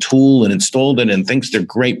downloaded some tool and installed it and thinks they're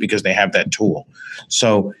great because they have that tool.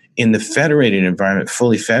 So in the federated environment,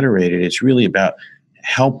 fully federated, it's really about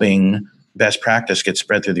helping best practice gets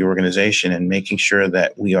spread through the organization and making sure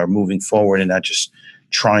that we are moving forward and not just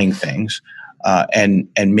trying things, and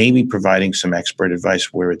maybe providing some expert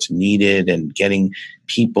advice where it's needed and getting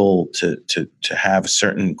people to have a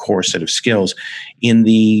certain core set of skills. In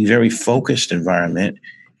the very focused environment,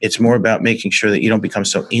 it's more about making sure that you don't become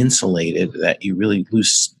so insulated that you really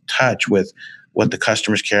lose touch with what the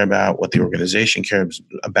customers care about, what the organization cares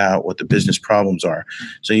about, what the business problems are.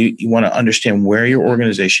 So you want to understand where your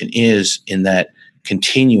organization is in that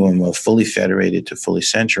continuum of fully federated to fully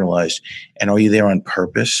centralized. And are you there on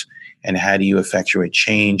purpose? And how do you effectuate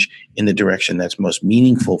change in the direction that's most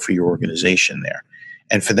meaningful for your organization there?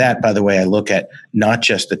 And for that, by the way, I look at not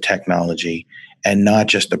just the technology and not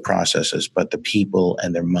just the processes, but the people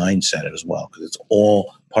and their mindset as well, because it's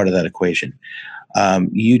all part of that equation.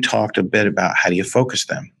 You talked a bit about how do you focus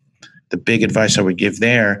them. The big advice I would give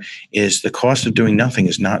there is the cost of doing nothing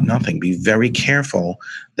is not nothing. Be very careful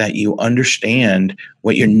that you understand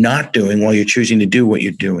what you're not doing while you're choosing to do what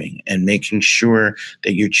you're doing, and making sure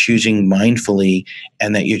that you're choosing mindfully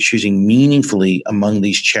and that you're choosing meaningfully among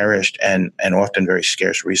these cherished and often very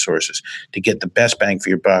scarce resources to get the best bang for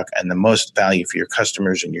your buck and the most value for your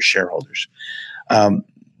customers and your shareholders. In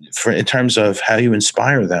terms of how you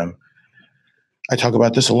inspire them, I talk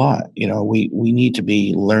about this a lot. We need to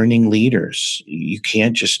be learning leaders. You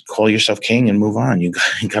can't just call yourself king and move on. You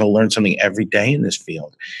got to learn something every day in this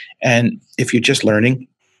field. And if you're just learning,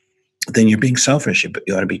 then you're being selfish. You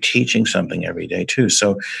ought to be teaching something every day too.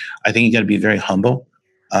 So I think you got to be very humble.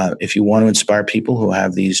 If you want to inspire people who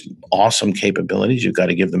have these awesome capabilities, you've got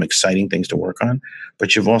to give them exciting things to work on.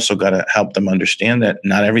 But you've also got to help them understand that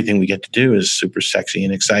not everything we get to do is super sexy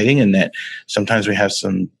and exciting, and that sometimes we have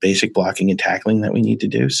some basic blocking and tackling that we need to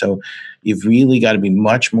do. So you've really got to be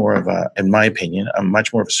much more of in my opinion,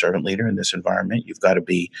 much more of a servant leader in this environment. You've got to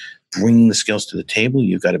be bringing the skills to the table.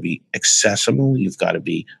 You've got to be accessible. You've got to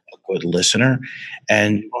be a good listener.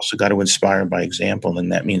 And you've also got to inspire by example.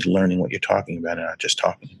 And that means learning what you're talking about and not just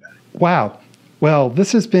talking about it. Wow. Well,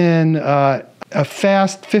 this has been a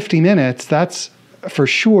fast 50 minutes. That's for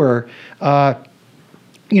sure.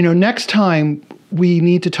 Next time we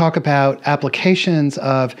need to talk about applications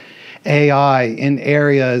of AI in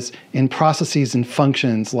areas, in processes and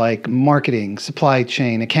functions like marketing, supply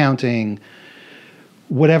chain, accounting,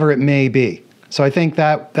 whatever it may be. So I think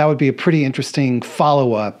that would be a pretty interesting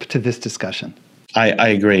follow-up to this discussion. I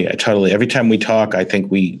agree. Totally. Every time we talk, I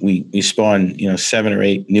think we spawn 7 or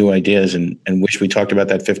 8 new ideas, and wish we talked about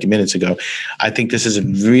that 50 minutes ago. I think this is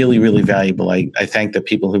really, really valuable. I thank the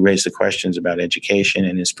people who raised the questions about education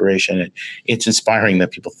and inspiration. It's inspiring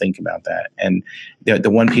that people think about that. And the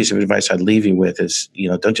one piece of advice I'd leave you with is,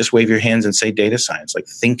 don't just wave your hands and say data science. Like,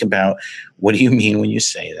 think about, what do you mean when you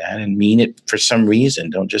say that, and mean it for some reason.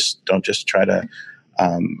 Don't just try to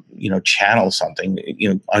channel something.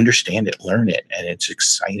 Understand it, learn it, and it's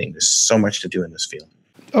exciting. There's so much to do in this field.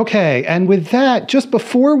 Okay, and with that, just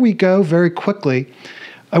before we go very quickly,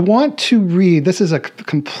 I want to read, this is a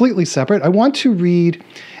completely separate, I want to read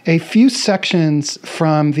a few sections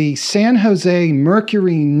from the San Jose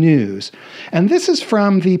Mercury News. And this is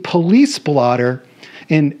from the Police Blotter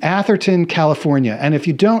in Atherton, California. And if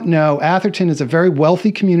you don't know, Atherton is a very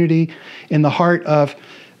wealthy community in the heart of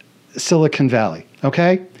Silicon Valley.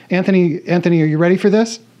 Okay? Anthony, are you ready for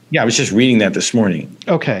this? Yeah, I was just reading that this morning.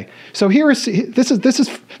 Okay. So this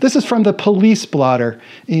is from the Police Blotter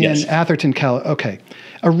in Atherton, California. Okay.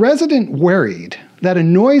 A resident worried that a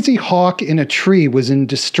noisy hawk in a tree was in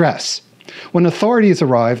distress. When authorities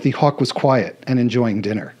arrived, the hawk was quiet and enjoying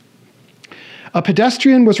dinner. A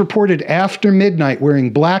pedestrian was reported after midnight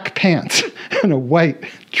wearing black pants and a white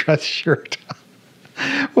dress shirt.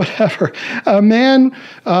 Whatever. A man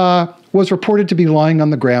was reported to be lying on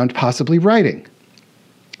the ground, possibly writing.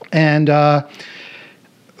 And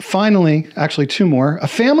finally, actually 2 more, a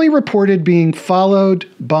family reported being followed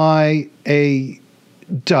by a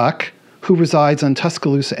duck who resides on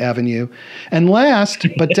Tuscaloosa Avenue. And last,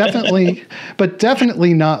 but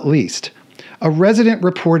definitely not least, a resident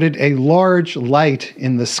reported a large light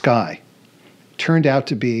in the sky. Turned out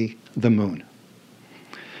to be the moon.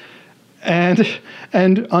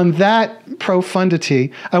 And on that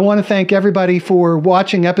profundity, I want to thank everybody for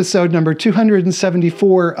watching episode number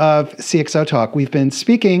 274 of CXO Talk. We've been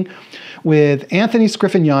speaking with Anthony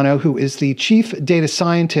Scriffignano, who is the Chief Data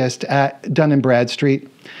Scientist at Dun & Bradstreet.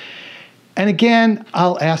 And again,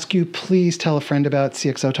 I'll ask you, please tell a friend about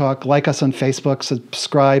CXO Talk. Like us on Facebook,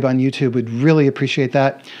 subscribe on YouTube. We'd really appreciate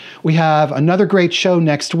that. We have another great show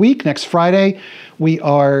next week, next Friday. We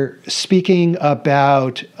are speaking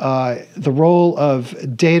about the role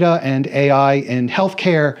of data and AI in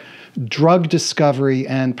healthcare, drug discovery,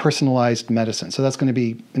 and personalized medicine. So that's going to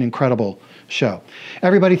be an incredible show.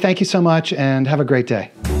 Everybody, thank you so much and have a great day.